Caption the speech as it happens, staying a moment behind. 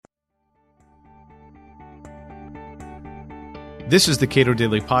This is the Cato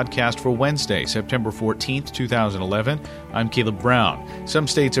Daily Podcast for Wednesday, September 14th, 2011. I'm Caleb Brown. Some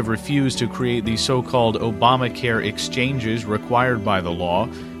states have refused to create the so-called Obamacare exchanges required by the law,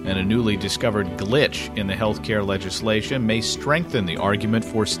 and a newly discovered glitch in the healthcare legislation may strengthen the argument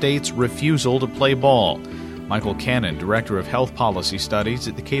for states' refusal to play ball. Michael Cannon, Director of Health Policy Studies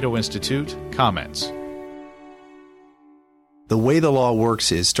at the Cato Institute, comments. The way the law works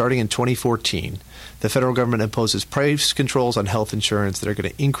is, starting in 2014, the federal government imposes price controls on health insurance that are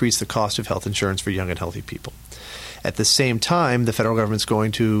going to increase the cost of health insurance for young and healthy people. At the same time, the federal government is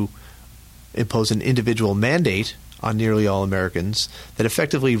going to impose an individual mandate on nearly all Americans that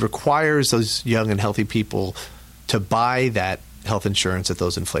effectively requires those young and healthy people to buy that health insurance at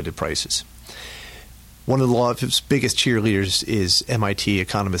those inflated prices. One of the law's biggest cheerleaders is MIT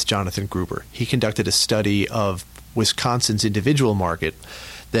economist Jonathan Gruber. He conducted a study of Wisconsin's individual market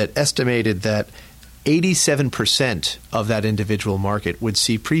that estimated that 87% of that individual market would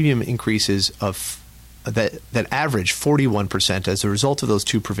see premium increases of that average 41% as a result of those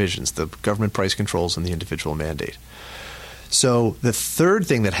two provisions, the government price controls and the individual mandate. So the third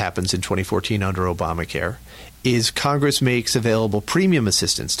thing that happens in 2014 under Obamacare is Congress makes available premium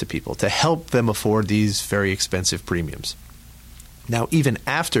assistance to people to help them afford these very expensive premiums. Now, even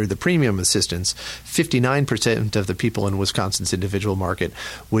after the premium assistance, 59% of the people in Wisconsin's individual market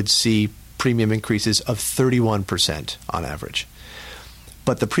would see premium increases of 31% on average.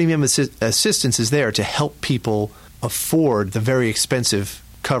 But the premium assistance is there to help people afford the very expensive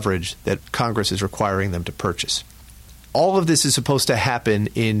coverage that Congress is requiring them to purchase. All of this is supposed to happen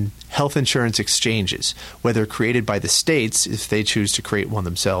in health insurance exchanges, whether created by the states if they choose to create one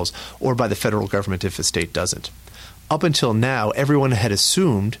themselves, or by the federal government if a state doesn't. Up until now, everyone had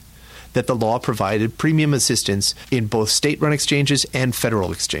assumed that the law provided premium assistance in both state-run exchanges and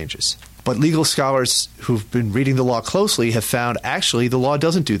federal exchanges. But legal scholars who've been reading the law closely have found actually the law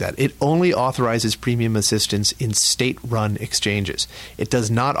doesn't do that. It only authorizes premium assistance in state-run exchanges. It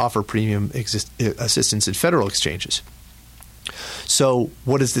does not offer premium assistance in federal exchanges. So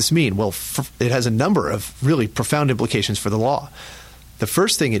what does this mean? Well, it has a number of really profound implications for the law. The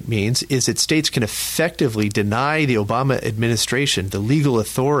first thing it means is that states can effectively deny the Obama administration the legal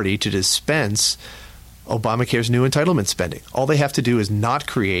authority to dispense Obamacare's new entitlement spending. All they have to do is not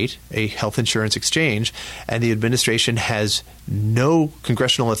create a health insurance exchange, and the administration has no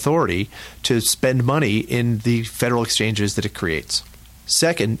congressional authority to spend money in the federal exchanges that it creates.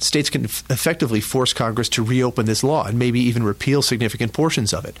 Second, states can effectively force Congress to reopen this law and maybe even repeal significant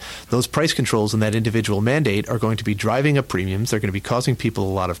portions of it. Those price controls in that individual mandate are going to be driving up premiums. They're going to be causing people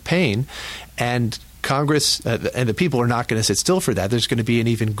a lot of pain. And Congress and the people are not going to sit still for that. There's going to be an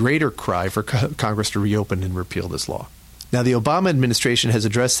even greater cry for Congress to reopen and repeal this law. Now, the Obama administration has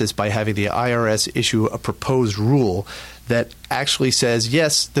addressed this by having the IRS issue a proposed rule that actually says,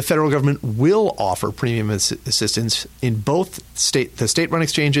 yes, the federal government will offer premium assistance in both the state-run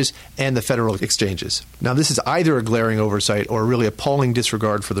exchanges and the federal exchanges. Now, this is either a glaring oversight or a really appalling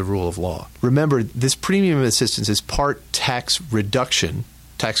disregard for the rule of law. Remember, this premium assistance is part tax reduction,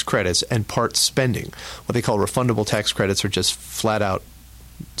 tax credits, and part spending. What they call refundable tax credits are just flat-out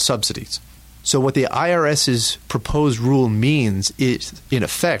subsidies. So what the IRS's proposed rule means is, in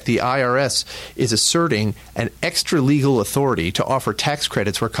effect, the IRS is asserting an extra legal authority to offer tax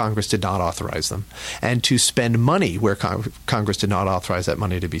credits where Congress did not authorize them, and to spend money where Congress did not authorize that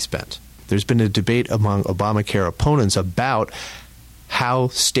money to be spent. There's been a debate among Obamacare opponents about how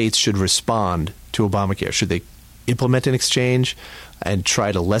states should respond to Obamacare. Should they implement an exchange and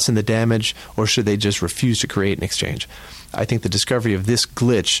try to lessen the damage, or should they just refuse to create an exchange? I think the discovery of this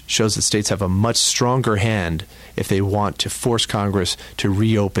glitch shows that states have a much stronger hand if they want to force Congress to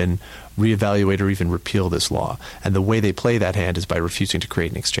reopen, reevaluate, or even repeal this law. And the way they play that hand is by refusing to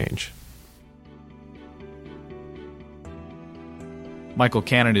create an exchange. Michael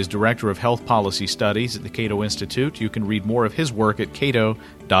Cannon is Director of Health Policy Studies at the Cato Institute. You can read more of his work at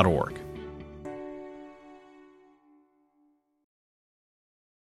cato.org.